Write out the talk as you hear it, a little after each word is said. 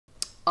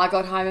I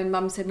got home and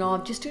Mum said, no,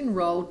 I've just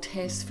enrolled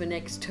Tess for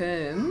next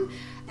term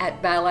at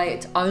ballet.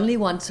 It's only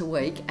once a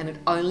week and it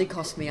only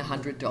cost me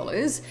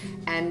 $100.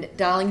 And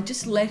darling,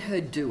 just let her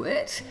do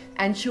it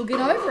and she'll get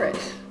over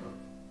it.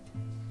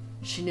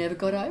 She never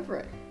got over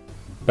it.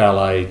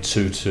 Ballet,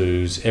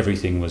 tutus,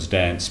 everything was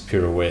dance,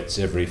 pirouettes,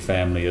 every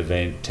family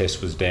event, Tess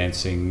was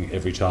dancing.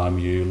 Every time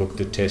you looked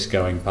at Tess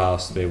going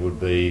past, there would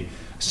be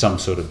some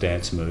sort of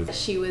dance move.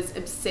 She was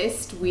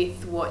obsessed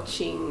with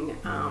watching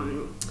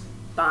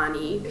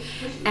Barney,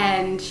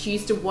 and she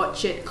used to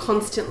watch it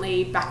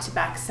constantly, back to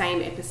back,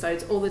 same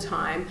episodes all the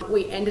time.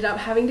 We ended up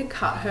having to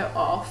cut her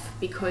off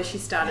because she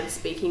started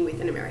speaking with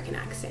an American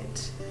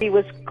accent. She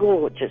was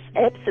gorgeous,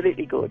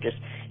 absolutely gorgeous.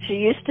 She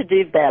used to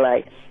do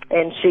ballet,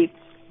 and she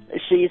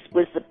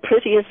was the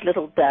prettiest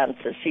little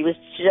dancer. She was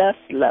just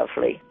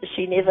lovely.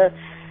 She never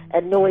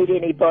annoyed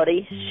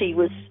anybody. She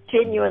was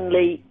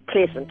genuinely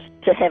pleasant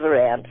to have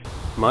around.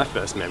 My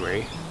first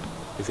memory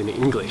is in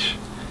English,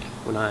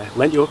 when I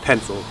lent you a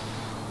pencil,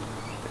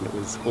 and it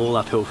was all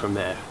uphill from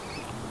there.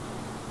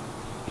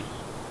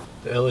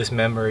 The earliest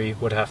memory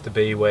would have to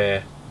be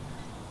where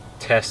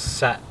Tess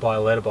sat by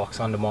a letterbox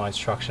under my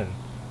instruction.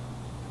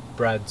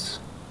 Brad's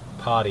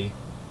party,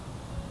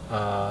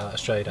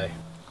 Australia Day.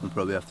 Would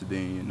probably have to be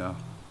in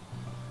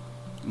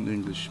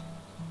English,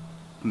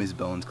 Miss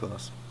Bowen's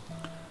class.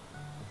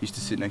 Used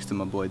to sit next to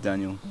my boy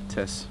Daniel.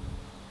 Tess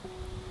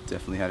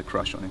definitely had a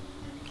crush on him,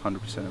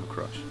 100% of a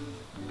crush.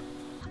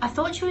 I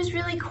thought she was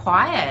really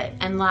quiet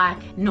and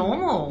like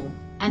normal,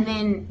 and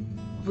then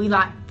we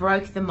like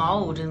broke the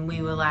mold and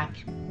we were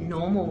like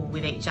normal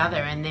with each other,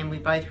 and then we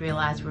both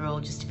realised we were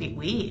all just a bit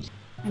weird.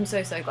 I'm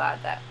so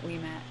glad that we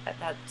met at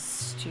that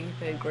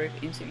stupid group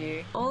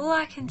interview. All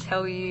I can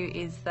tell you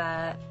is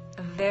that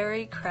a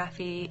very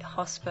crappy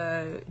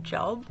hospo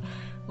job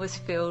was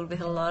filled with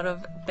a lot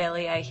of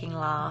belly aching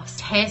laughs.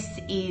 Tess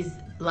is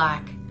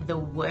like the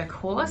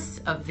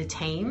workhorse of the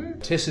team.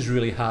 Tess is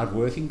really hard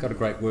working, got a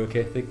great work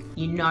ethic.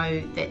 You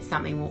know that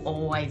something will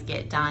always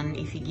get done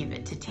if you give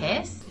it to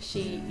Tess.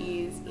 She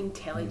is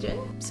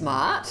intelligent,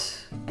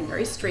 smart, and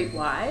very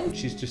streetwise.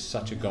 She's just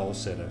such a goal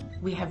setter.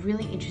 We have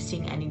really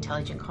interesting and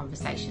intelligent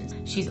conversations.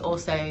 She's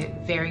also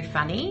very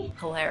funny.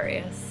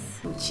 Hilarious.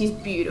 She's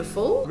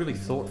beautiful. Really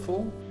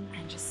thoughtful.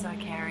 And just so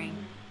caring.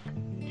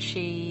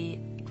 She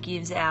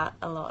gives out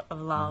a lot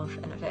of love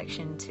and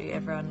affection to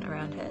everyone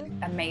around her.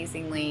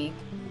 Amazingly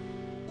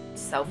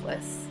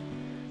selfless.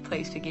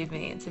 Please forgive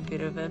me, it's a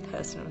bit of a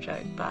personal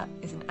joke, but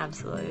is an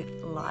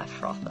absolute life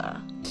frother.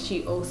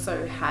 She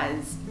also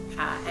has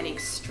an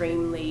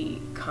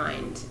extremely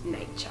kind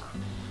nature.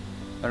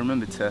 I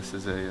remember Tess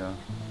as a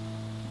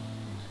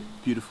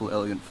beautiful,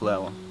 elegant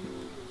flower.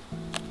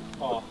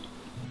 Oh.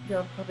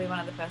 You're probably one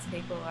of the first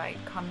people I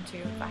come to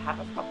if I have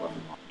a problem.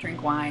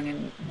 Drink wine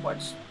and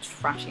watch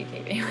trashy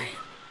TV.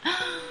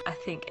 I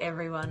think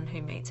everyone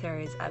who meets her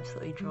is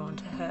absolutely drawn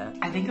to her.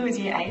 I think it was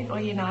year 8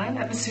 or year 9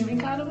 at the swimming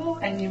carnival,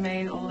 and you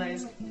made all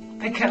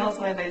the girls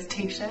wear those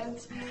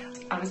t-shirts.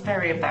 I was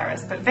very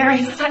embarrassed, but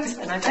very nice,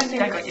 and I don't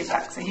think I got your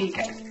back, so here you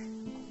go.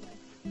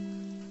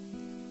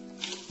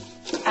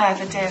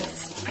 The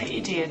dance that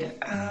you did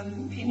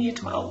in year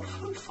 12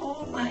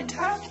 for my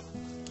dad.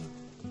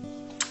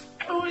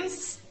 It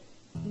was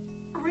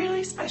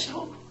really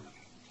special,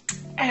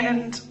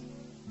 and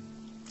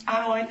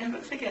I won't never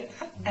forget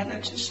that, and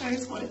it just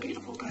shows what a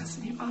beautiful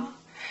person you are.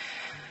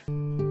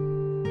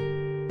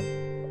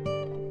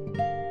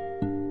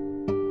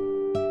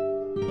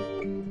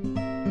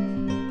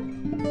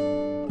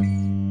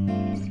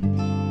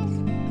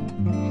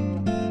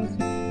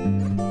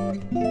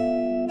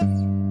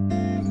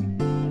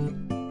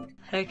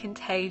 Her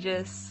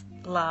contagious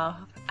laugh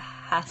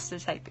has to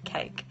take the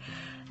cake.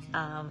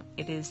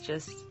 It is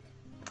just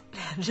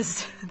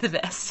the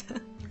best.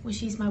 Well,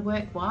 she's my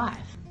work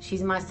wife.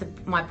 She's my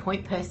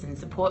point person,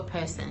 support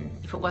person.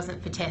 If it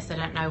wasn't for Tess, I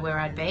don't know where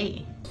I'd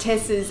be.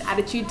 Tess's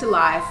attitude to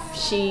life,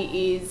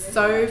 she is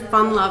so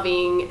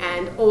fun-loving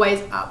and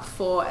always up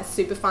for a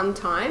super fun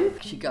time.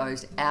 She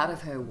goes out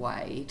of her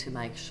way to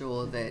make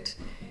sure that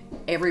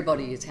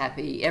everybody is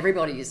happy,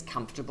 everybody is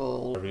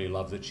comfortable. I really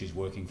love that she's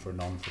working for a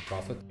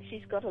non-for-profit.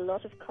 She's got a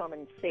lot of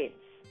common sense.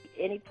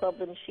 Any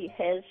problem she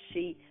has,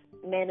 she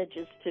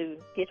manages to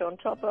get on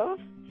top of.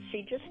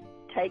 She just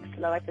takes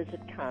life as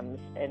it comes,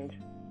 and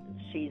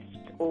she's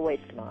always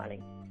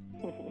smiling.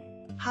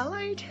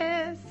 Hello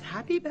Tess,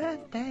 happy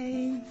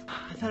birthday.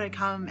 I thought I'd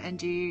come and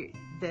do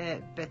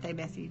the birthday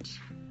message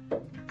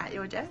at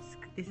your desk.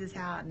 This is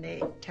how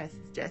neat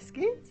Tess's desk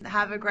is.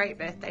 Have a great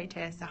birthday,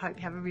 Tess. I hope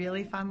you have a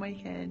really fun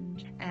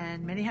weekend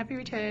and many happy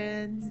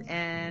returns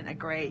and a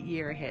great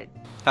year ahead.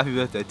 Happy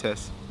birthday,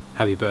 Tess.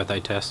 Happy birthday,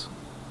 Tess.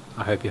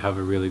 I hope you have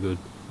a really good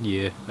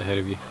year ahead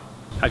of you.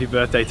 Happy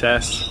birthday,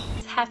 Tess.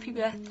 Happy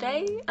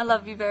birthday. I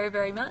love you very,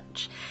 very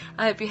much.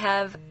 I hope you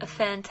have a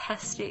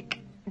fantastic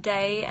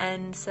day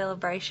and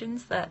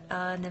celebrations that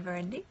are never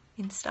ending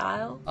in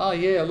style. Oh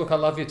yeah, look, I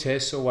love you,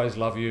 Tess. Always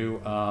love you.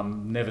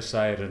 Never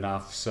say it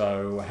enough.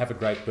 So have a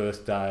great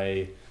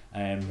birthday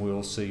and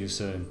we'll see you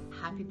soon.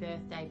 Happy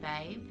birthday,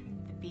 babe.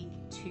 The big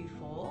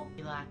 2-4.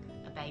 You're like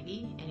a a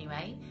baby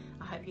anyway.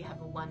 I hope you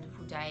have a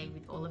wonderful day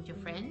with all of your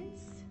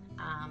friends.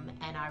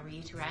 And I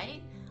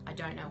reiterate, I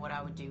don't know what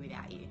I would do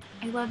without you.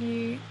 I love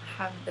you.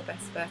 Have the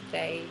best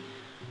birthday.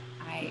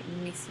 I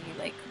miss you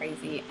like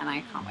crazy and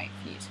I can't wait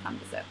for you to come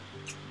visit.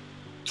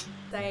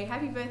 Say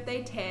happy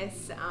birthday,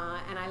 Tess,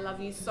 and I love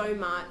you so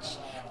much,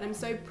 and I'm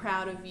so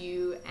proud of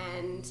you,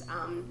 and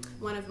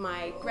one of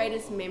my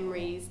greatest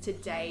memories to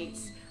date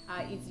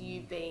is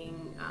you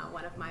being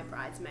one of my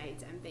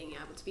bridesmaids and being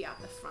able to be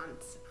up the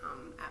front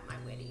at my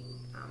wedding,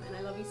 and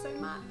I love you so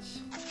much.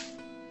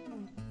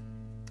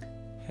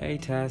 Hey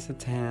Tess,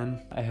 it's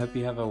Han. I hope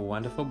you have a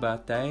wonderful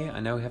birthday.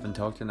 I know we haven't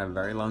talked in a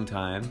very long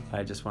time.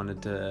 I just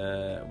wanted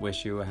to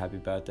wish you a happy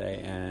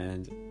birthday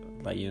and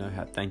let you know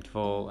how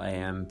thankful I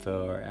am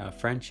for our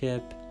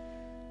friendship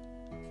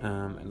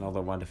and all the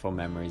wonderful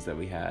memories that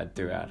we had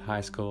throughout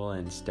high school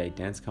and state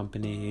dance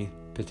company,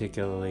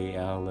 particularly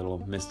our little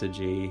Mr.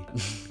 G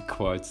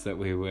quotes that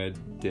we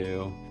would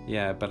do.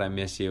 Yeah, but I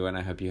miss you and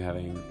I hope you're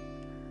having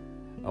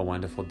a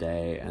wonderful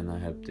day and I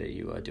hope that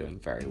you are doing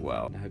very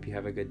well. I hope you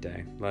have a good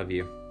day. Love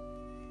you.